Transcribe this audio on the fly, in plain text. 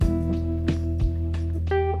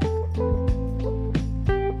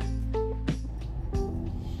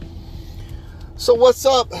So what's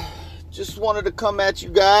up? Just wanted to come at you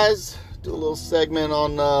guys, do a little segment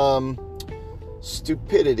on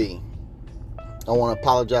stupidity. I want to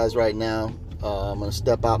apologize right now. I'm going to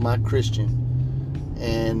step out my Christian.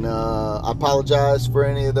 And I apologize for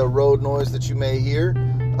any of the road noise that you may hear.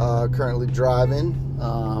 Currently driving.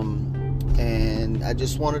 And I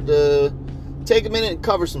just wanted to take a minute and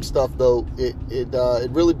cover some stuff, though. It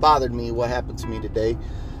really bothered me what happened to me today.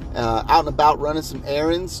 Out and about running some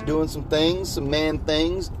errands, doing some things, some man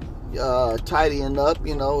things, tidying up,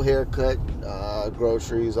 haircut,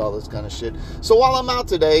 groceries, all this kind of shit. So while I'm out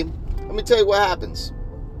today, let me tell you what happens.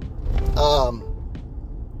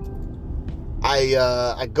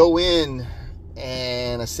 I go in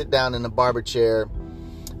and I sit down in the barber chair,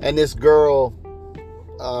 and this girl,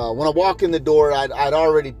 when I walk in the door, I'd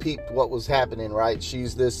already peeped what was happening, right?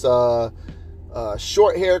 She's this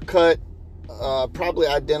short haircut, probably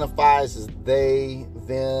identifies as they,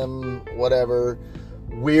 them, whatever,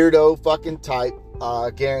 weirdo fucking type.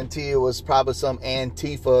 Guarantee it was probably some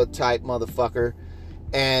Antifa type motherfucker.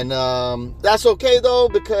 And that's okay though,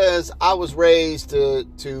 because I was raised to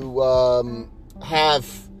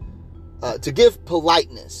give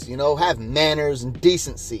politeness, have manners and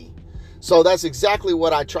decency. So that's exactly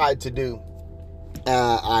what I tried to do.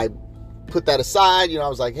 I put that aside, I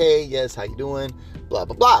was like, hey, yes, how you doing? Blah,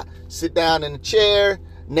 blah, blah. Sit down in the chair.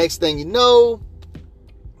 Next thing you know,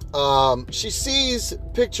 she sees a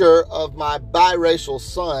picture of my biracial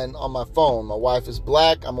son on my phone. My wife is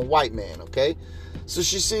black. I'm a white man, okay? So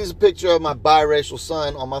she sees a picture of my biracial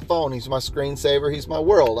son on my phone. He's my screensaver. He's my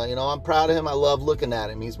world. I'm proud of him. I love looking at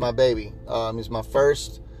him. He's my baby. He's my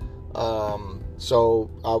first. So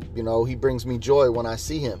he brings me joy when I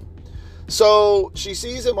see him. So she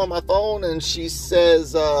sees him on my phone and she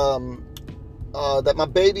says that my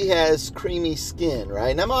baby has creamy skin,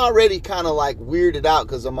 right? And I'm already kind of like weirded out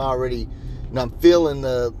because I'm already, I'm feeling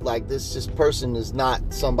this person is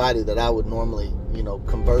not somebody that I would normally,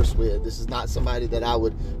 converse with. This is not somebody that I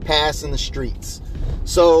would pass in the streets.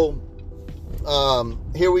 So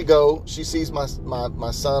here we go. She sees my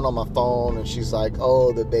son on my phone and she's like,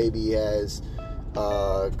 oh, the baby has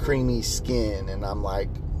creamy skin. And I'm like,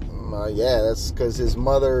 yeah, that's because his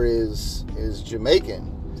mother is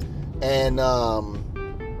Jamaican. And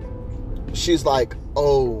she's like,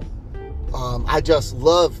 oh, I just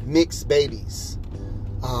love mixed babies.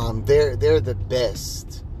 They're the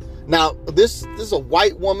best. Now, this is a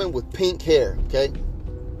white woman with pink hair, okay?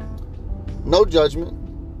 No judgment.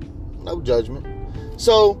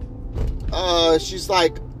 So, she's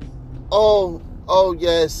like, oh,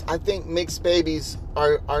 yes, I think mixed babies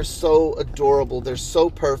are so adorable. They're so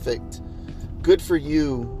perfect. Good for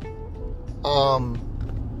you.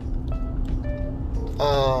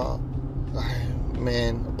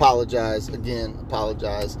 Man, apologize.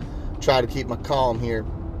 Try to keep my calm here.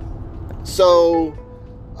 So,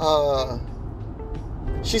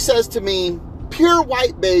 she says to me, pure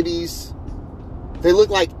white babies, they look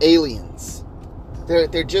like aliens.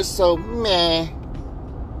 They're just so meh.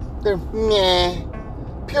 They're meh.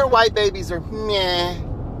 Pure white babies are meh.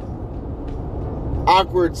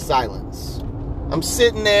 Awkward silence. I'm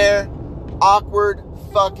sitting there, awkward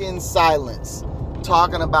fucking silence.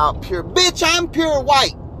 Talking about pure, bitch, I'm pure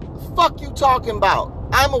white. The fuck you talking about?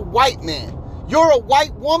 I'm a white man. You're a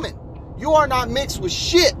white woman. You are not mixed with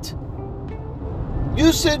shit.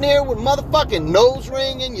 You sitting here with motherfucking nose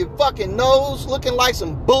ring in your fucking nose, looking like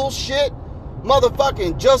some bullshit.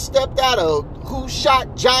 Motherfucking just stepped out of Who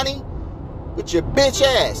Shot Johnny with your bitch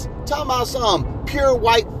ass. Talking about some pure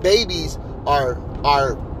white babies are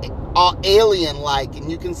alien-like,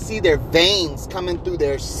 and you can see their veins coming through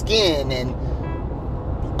their skin, and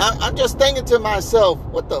I'm just thinking to myself,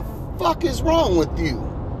 what the fuck is wrong with you?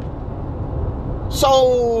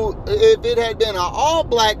 So, if it had been an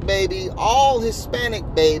all-black baby, all Hispanic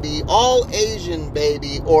baby, all Asian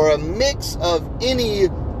baby, or a mix of any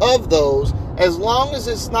of those, as long as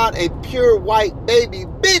it's not a pure white baby,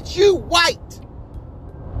 bitch, you white!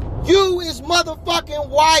 You is motherfucking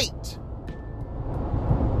white!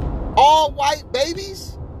 All white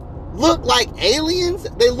babies look like aliens?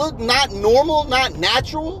 They look not normal, not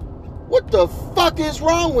natural? What the fuck is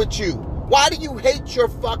wrong with you? Why do you hate your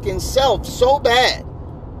fucking self so bad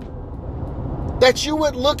that you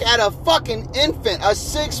would look at a fucking infant, a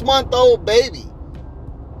 6-month-old baby,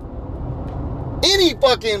 any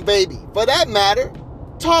fucking baby for that matter,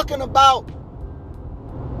 talking about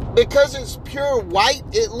because it's pure white,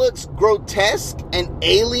 it looks grotesque and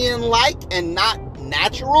alien-like and not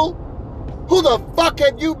natural? Who the fuck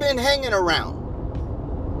have you been hanging around?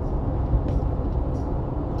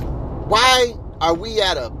 Why are we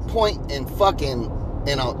at a point in fucking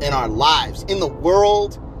in our lives, in the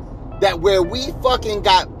world, that where we fucking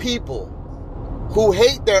got people who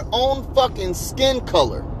hate their own fucking skin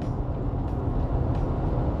color.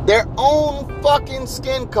 Their own fucking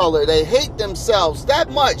skin color. They hate themselves that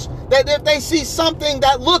much that if they see something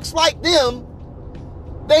that looks like them,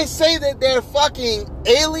 they say that they're fucking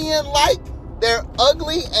alien-like. They're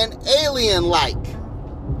ugly and alien-like.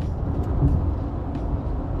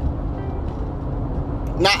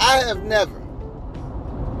 Now, I have never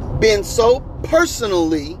been so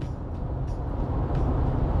personally,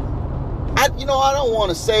 I don't want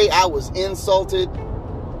to say I was insulted,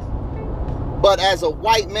 but as a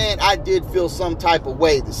white man, I did feel some type of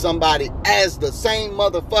way that somebody as the same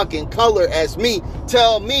motherfucking color as me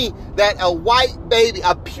tell me that a white baby,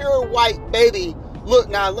 a pure white baby, look,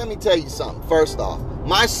 now let me tell you something. First off,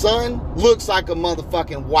 my son looks like a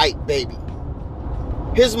motherfucking white baby.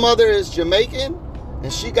 His mother is Jamaican,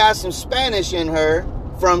 and she got some Spanish in her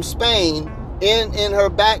from Spain in her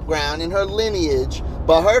background, in her lineage,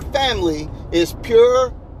 but her family is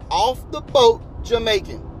pure, off the boat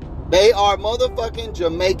Jamaican. They are motherfucking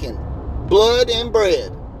Jamaican. Blood and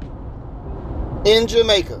bread. In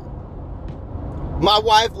Jamaica. My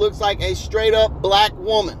wife looks like a straight up black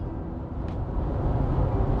woman.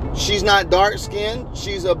 She's not dark skinned.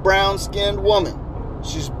 She's a brown skinned woman.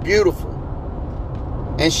 She's beautiful.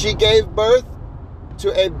 And she gave birth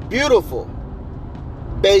to a beautiful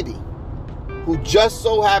baby who just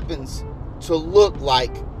so happens to look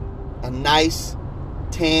like a nice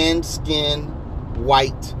tan skinned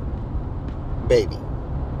white baby.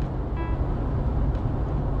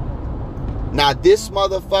 Now this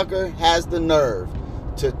motherfucker has the nerve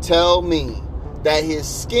to tell me that his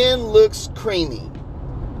skin looks creamy.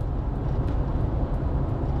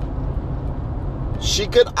 She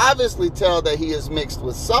could obviously tell that he is mixed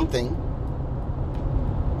with something,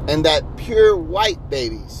 and that pure white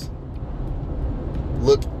babies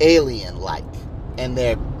look alien-like, and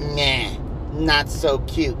they're not so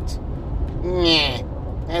cute.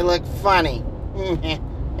 They look funny.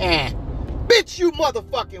 Bitch, you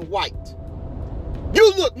motherfucking white.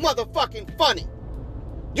 You look motherfucking funny.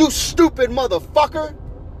 You stupid motherfucker.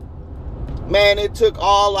 Man, it took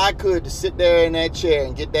all I could to sit there in that chair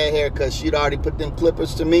and get that haircut. She'd already put them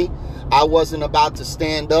clippers to me. I wasn't about to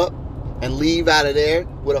stand up and leave out of there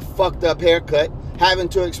with a fucked up haircut, having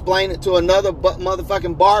to explain it to another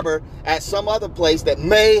motherfucking barber at some other place that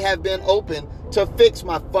may have been open to fix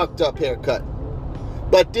my fucked up haircut.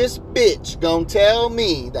 But this bitch gonna tell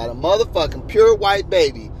me that a motherfucking pure white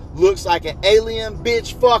baby looks like an alien.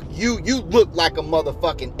 Bitch, fuck you. You look like a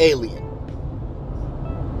motherfucking alien.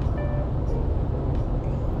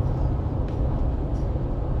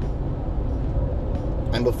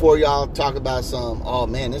 And before y'all talk about some, oh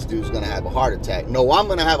man, this dude's gonna have a heart attack. No, I'm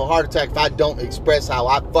gonna have a heart attack if I don't express how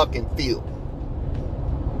I fucking feel.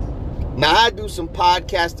 Now, I do some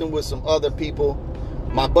podcasting with some other people.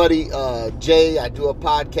 My buddy Jay, I do a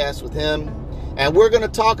podcast with him. And we're going to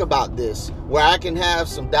talk about this, where I can have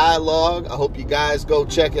some dialogue. I hope you guys go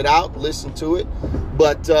check it out, listen to it.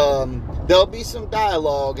 But there'll be some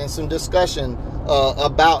dialogue and some discussion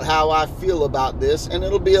about how I feel about this. And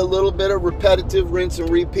it'll be a little bit of repetitive rinse and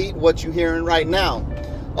repeat what you're hearing right now.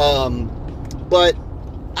 But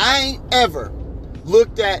I ain't ever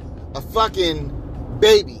looked at a fucking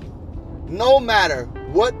baby, no matter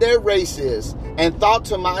what their race is, and thought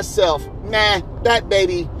to myself, nah, that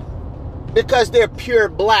baby, because they're pure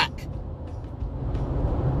black,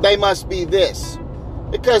 they must be this.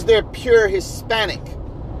 Because they're pure Hispanic,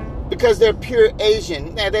 because they're pure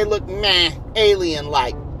Asian, nah, they look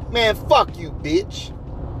alien-like. Man, fuck you, bitch.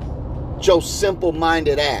 Joe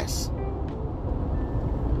simple-minded ass.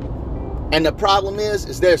 And the problem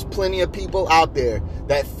is there's plenty of people out there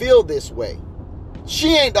that feel this way.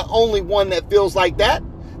 She ain't the only one that feels like that.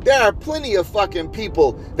 There are plenty of fucking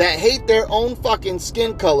people that hate their own fucking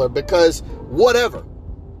skin color because whatever.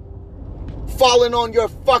 Falling on your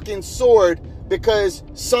fucking sword because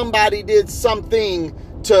somebody did something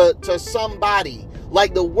to somebody.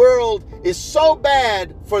 Like the world is so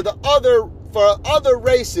bad for other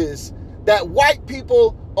races that white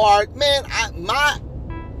people are, man,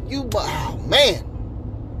 man.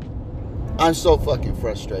 I'm so fucking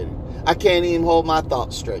frustrated. I can't even hold my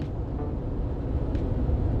thoughts straight.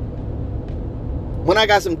 When I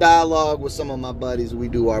got some dialogue with some of my buddies, we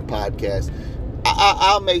do our podcast,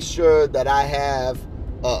 I'll make sure that I have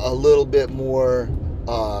a little bit more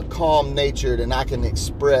calm natured and I can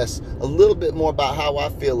express a little bit more about how I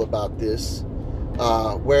feel about this.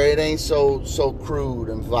 where it ain't so crude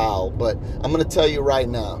and vile. But I'm going to tell you right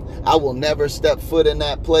now, I will never step foot in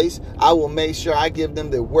that place. I will make sure I give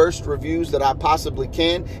them the worst reviews that I possibly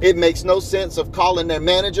can. It makes no sense of calling their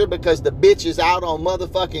manager because the bitch is out on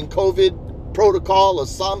motherfucking COVID protocol or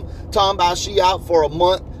some. Talking about she out for a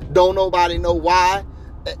month. Don't nobody know why.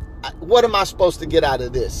 What am I supposed to get out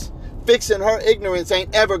of this? Fixing her ignorance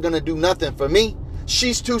ain't ever going to do nothing for me.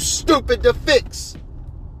 She's too stupid to fix.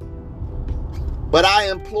 But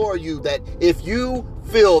I implore you that if you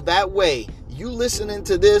feel that way, you listening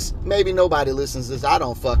to this, maybe nobody listens to this, I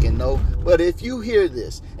don't fucking know. But if you hear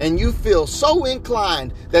this and you feel so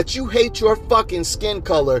inclined that you hate your fucking skin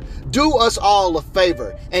color, do us all a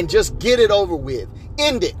favor and just get it over with.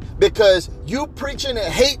 End it. Because you preaching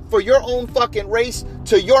hate for your own fucking race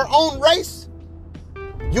to your own race,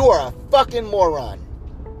 you are a fucking moron.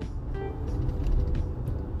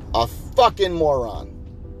 A fucking moron.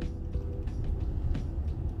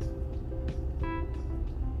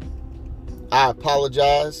 I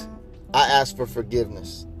apologize. I ask for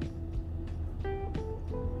forgiveness.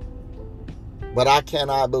 But I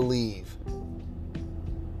cannot believe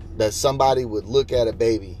that somebody would look at a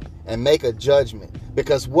baby and make a judgment.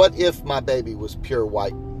 Because what if my baby was pure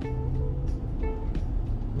white?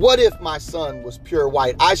 What if my son was pure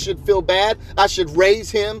white? I should feel bad. I should raise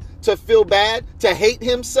him to feel bad, to hate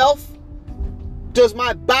himself. Does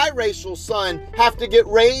my biracial son have to get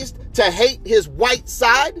raised to hate his white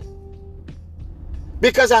side?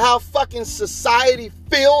 Because of how fucking society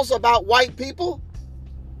feels about white people?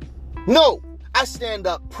 No, I stand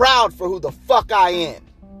up proud for who the fuck I am.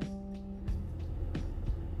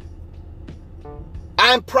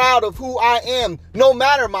 I'm proud of who I am, no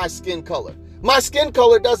matter my skin color. My skin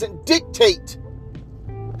color doesn't dictate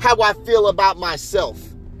how I feel about myself.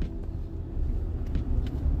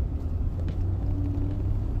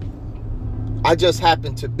 I just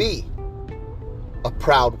happen to be a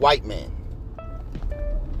proud white man.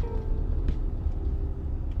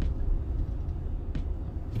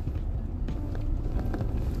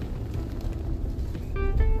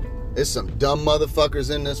 There's some dumb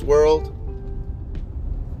motherfuckers in this world,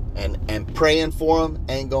 and praying for them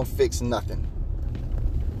ain't gonna fix nothing.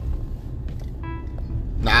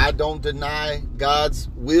 Now, I don't deny God's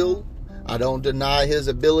will. I don't deny his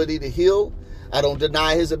ability to heal. I don't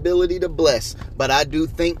deny his ability to bless. But I do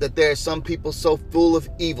think that there are some people so full of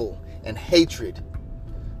evil and hatred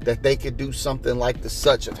that they could do something like the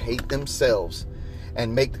such of hate themselves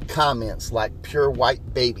and make comments like pure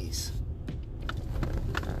white babies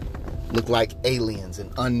look like aliens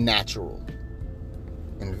and unnatural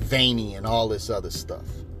and veiny and all this other stuff.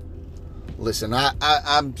 Listen,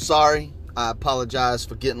 I'm sorry. I apologize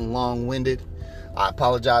for getting long-winded. I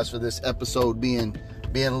apologize for this episode being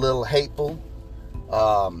a little hateful.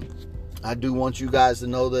 I do want you guys to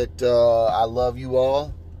know that I love you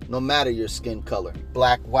all, no matter your skin color.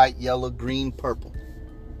 Black, white, yellow, green, purple.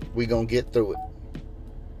 We gonna get through it.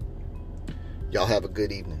 Y'all have a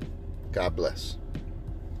good evening. God bless.